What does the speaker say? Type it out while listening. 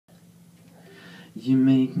You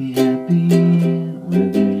make me happy,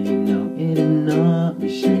 whether you know it or not.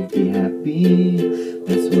 We should be happy.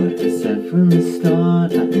 That's what I said from the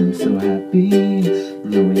start. I am so happy,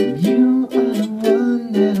 knowing you are the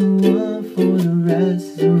one that I want for the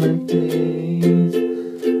rest of my days.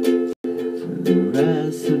 For the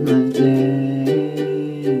rest of my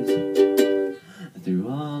days. Through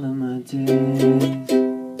all of my days.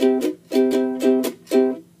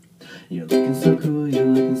 You're looking so cool, you're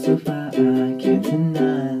looking so fly. I can't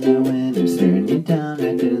deny that when I'm staring you down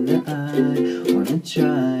right dead in the eye. Wanna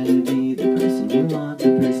try to be the person you want, the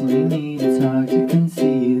person you need. It's hard to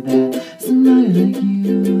conceive that somebody like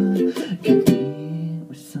you could be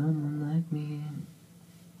with someone like me.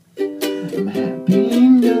 I'm happy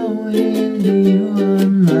knowing that you are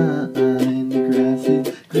mine. The grass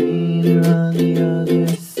is greener on the other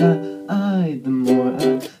side. The more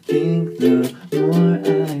I think, the more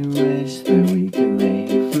I wish that we could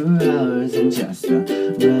lay for hours and just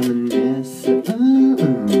reminisce.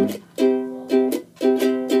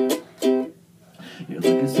 You're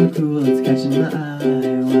looking so cool, it's catching my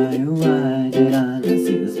eye. Why did I not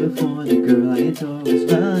see this before? The girl I adore was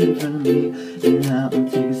right in front of me, and now I'm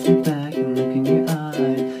taking a step